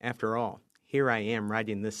 After all, here I am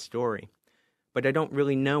writing this story. But I don't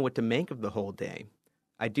really know what to make of the whole day.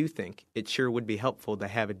 I do think it sure would be helpful to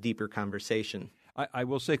have a deeper conversation. I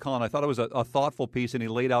will say, Colin, I thought it was a thoughtful piece, and he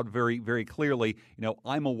laid out very, very clearly,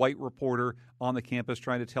 I'm a white reporter on the campus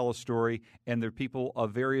trying to tell a story, and there are people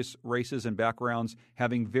of various races and backgrounds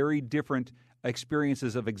having very different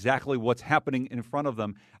experiences of exactly what's happening in front of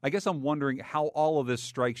them. I guess I'm wondering how all of this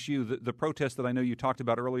strikes you, the protest that I know you talked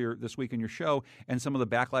about earlier this week in your show, and some of the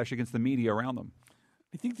backlash against the media around them.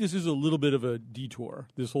 I think this is a little bit of a detour,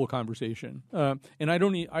 this whole conversation. And I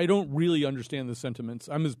don't really understand the sentiments.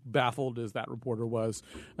 I'm as baffled as that reporter was.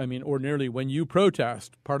 I mean, ordinarily, when you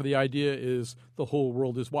protest, part of the idea is the whole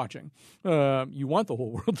world is watching. You want the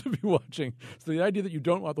whole world to be watching. So the idea that you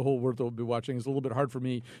don't want the whole world to be watching is a little bit hard for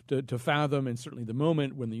me to fathom. And certainly the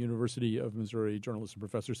moment when the University of Missouri journalist and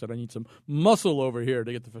professor said, I need some muscle over here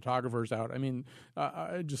to get the photographers out. I mean,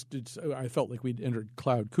 I felt like we'd entered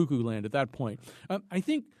cloud cuckoo land at that point. I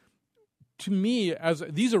think, to me, as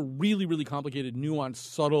these are really, really complicated, nuanced,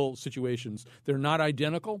 subtle situations. They're not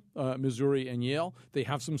identical, Missouri and Yale. They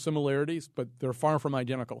have some similarities, but they're far from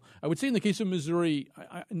identical. I would say in the case of Missouri,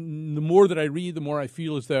 the more that I read, the more I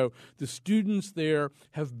feel as though the students there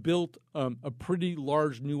have built a pretty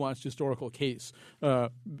large, nuanced historical case,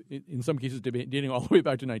 in some cases dating all the way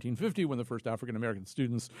back to 1950 when the first African-American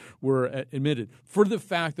students were admitted, for the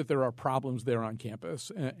fact that there are problems there on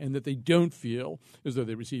campus and that they don't feel as though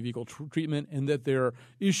they receive equal treatment, and that their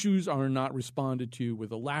issues are not responded to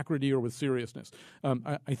with alacrity or with seriousness.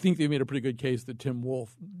 I think they made a pretty good case that Tim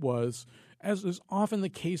Wolf was, as is often the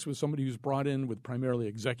case with somebody who's brought in with primarily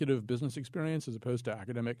executive business experience as opposed to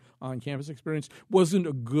academic on-campus experience, wasn't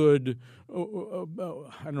a good,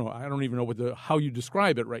 I don't even know how you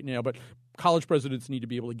describe it right now, but college presidents need to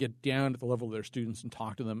be able to get down at the level of their students and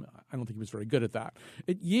talk to them. I don't think he was very good at that.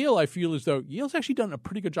 At Yale, I feel as though Yale's actually done a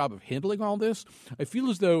pretty good job of handling all this. I feel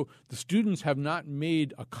as though the students have not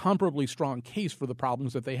made a comparably strong case for the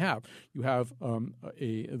problems that they have. You have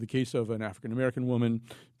the case of an African-American woman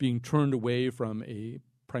being turned away from a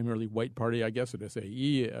primarily white party, I guess, at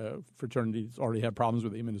SAE. Fraternities already had problems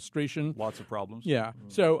with the administration. Lots of problems. Yeah.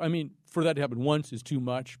 So, I mean, for that to happen once is too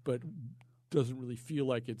much, but doesn't really feel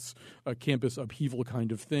like it's a campus upheaval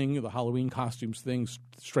kind of thing. The Halloween costumes thing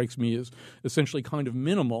strikes me as essentially kind of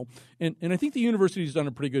minimal. And I think the university's done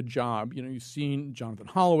a pretty good job. You know, you've seen Jonathan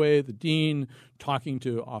Holloway, the dean, talking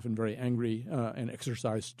to often very angry and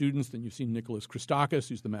exercised students. Then you've seen Nicholas Christakis,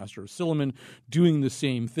 who's the master of Silliman, doing the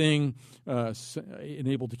same thing, and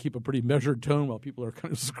able to keep a pretty measured tone while people are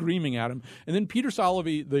kind of screaming at him. And then Peter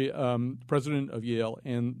Salovey, the president of Yale,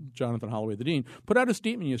 and Jonathan Holloway, the dean, put out a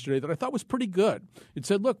statement yesterday that I thought was pretty good. It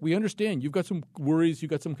said, look, we understand you've got some worries, you've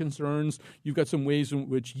got some concerns, you've got some ways in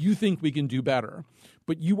which you think we can do better.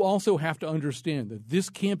 But you also have to understand that this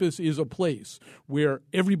campus is a place where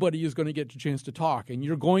everybody is going to get a chance to talk, and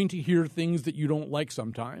you're going to hear things that you don't like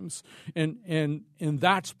sometimes. And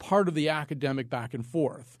that's part of the academic back and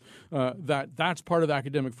forth. That's part of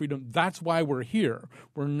academic freedom. That's why we're here.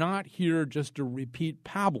 We're not here just to repeat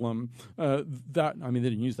pablum. They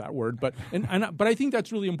didn't use that word, but I think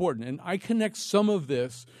that's really important. And I connect some of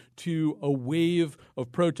this to a wave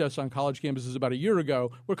of protests on college campuses about a year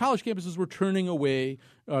ago, where college campuses were turning away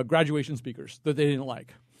graduation speakers that they didn't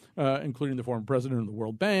like, including the former president of the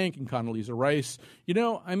World Bank and Condoleezza Rice. You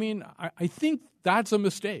know, I mean, I think that's a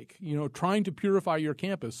mistake, you know, trying to purify your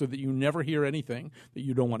campus so that you never hear anything that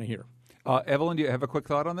you don't want to hear. Evelyn, do you have a quick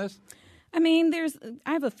thought on this? I mean,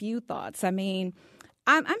 I have a few thoughts. I mean,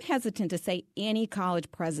 I'm hesitant to say any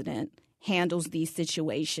college president handles these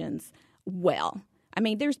situations well. I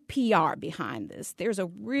mean, there's PR behind this. There's a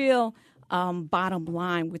real bottom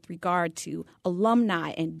line with regard to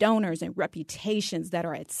alumni and donors and reputations that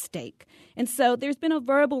are at stake. And so there's been a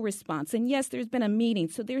verbal response. And yes, there's been a meeting.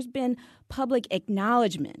 So there's been public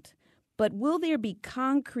acknowledgement. But will there be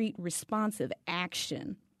concrete responsive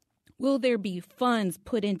action? Will there be funds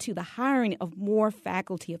put into the hiring of more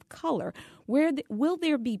faculty of color? Will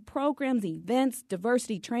there be programs, events,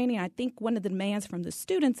 diversity training? I think one of the demands from the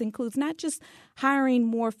students includes not just hiring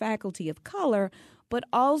more faculty of color, but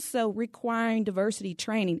also requiring diversity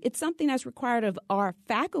training. It's something that's required of our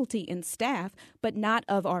faculty and staff, but not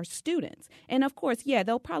of our students. And of course, yeah,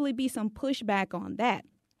 there'll probably be some pushback on that.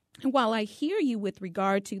 And while I hear you with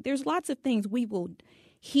regard to, there's lots of things we will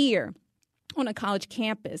hear on a college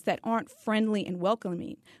campus that aren't friendly and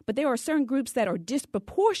welcoming, but there are certain groups that are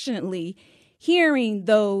disproportionately hearing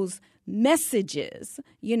those messages,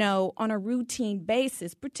 you know, on a routine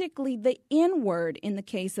basis, particularly the N-word in the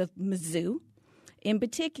case of Mizzou in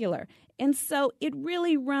particular. And so it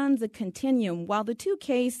really runs a continuum. While the two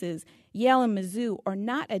cases, Yale and Mizzou, are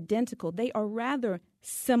not identical, they are rather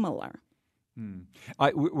similar.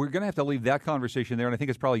 We're going to have to leave that conversation there, and I think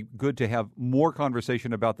it's probably good to have more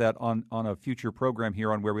conversation about that on a future program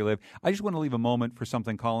here on Where We Live. I just want to leave a moment for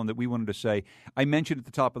something, Colin, that we wanted to say. I mentioned at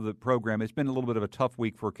the top of the program, it's been a little bit of a tough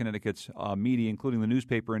week for Connecticut's media, including the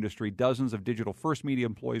newspaper industry. Dozens of Digital First media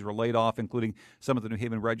employees were laid off, including some of the New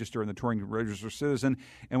Haven Register and the Torrington Register-Citizen.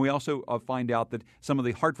 And we also find out that some of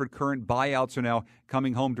the Hartford Courant buyouts are now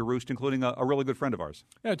coming home to roost, including a really good friend of ours.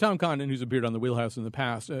 Yeah, Tom Condon, who's appeared on the Wheelhouse in the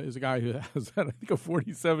past, is a guy who has had, I think, a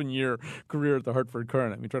 47-year career at the Hartford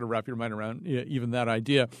Courant. I mean, try to wrap your mind around even that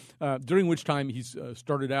idea. During which time he's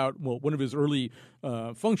started out, well, one of his early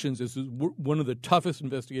functions is one of the toughest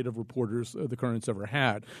investigative reporters the Courant's ever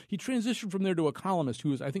had. He transitioned from there to a columnist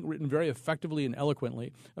who has, I think, written very effectively and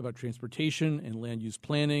eloquently about transportation and land use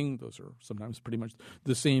planning. Those are sometimes pretty much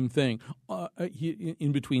the same thing.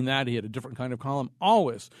 In between that, he had a different kind of column.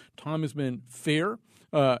 Always, Tom has been fair.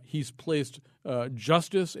 He's placed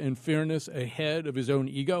justice and fairness ahead of his own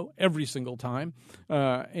ego every single time.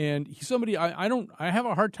 And he's somebody I have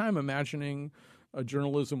a hard time imagining a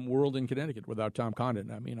journalism world in Connecticut without Tom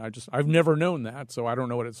Condon. I mean, I've never known that, so I don't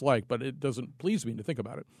know what it's like, but it doesn't please me to think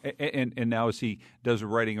about it. And now as he does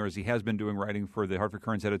writing, or as he has been doing writing for the Hartford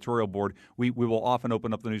Courant's editorial board, we will often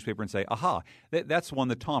open up the newspaper and say, aha, that's one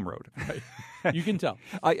that Tom wrote. Right. You can tell.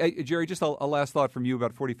 Jerry, just a last thought from you,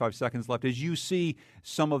 about 45 seconds left. As you see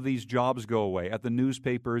some of these jobs go away at the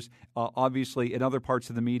newspapers, obviously in other parts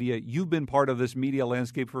of the media, you've been part of this media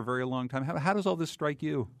landscape for a very long time. How does all this strike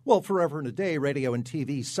you? Well, forever and a day, radio and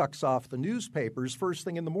TV sucks off the newspapers first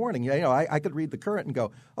thing in the morning. You know, I could read the Courant and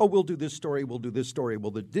go, oh, we'll do this story, we'll do this story,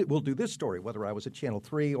 we'll do this story, whether I was at Channel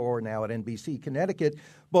 3 or now at NBC Connecticut.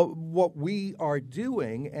 But what we are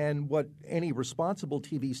doing, and what any responsible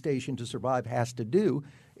TV station to survive has to do,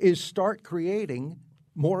 is start creating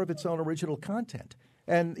more of its own original content.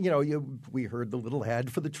 And, you know, we heard the little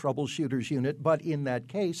ad for the troubleshooters unit, but in that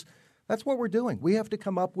case, that's what we're doing. We have to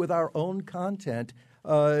come up with our own content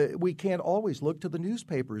We can't always look to the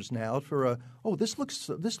newspapers now for this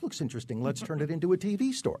looks interesting. Let's turn it into a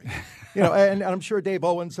TV story. And I'm sure Dave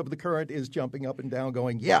Owens of The Current is jumping up and down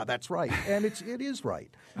going, yeah, that's right. And it is right.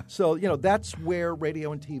 So, that's where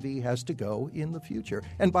radio and TV has to go in the future.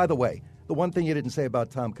 And by the way, the one thing you didn't say about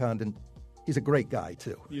Tom Condon, he's a great guy,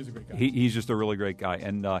 too. He is a great guy. He's just a really great guy.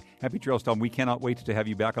 And happy trails, Tom. We cannot wait to have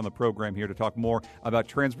you back on the program here to talk more about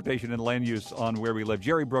transportation and land use on Where We Live.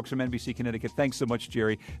 Jerry Brooks from NBC Connecticut. Thanks so much,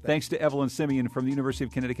 Jerry. Thanks to Evelyn Simeon from the University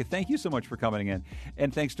of Connecticut. Thank you so much for coming in.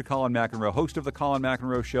 And thanks to Colin McEnroe, host of the Colin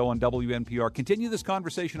McEnroe Show on WNPR. Continue this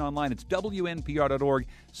conversation online. It's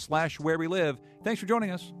WNPR.org/where we live. Thanks for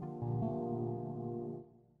joining us.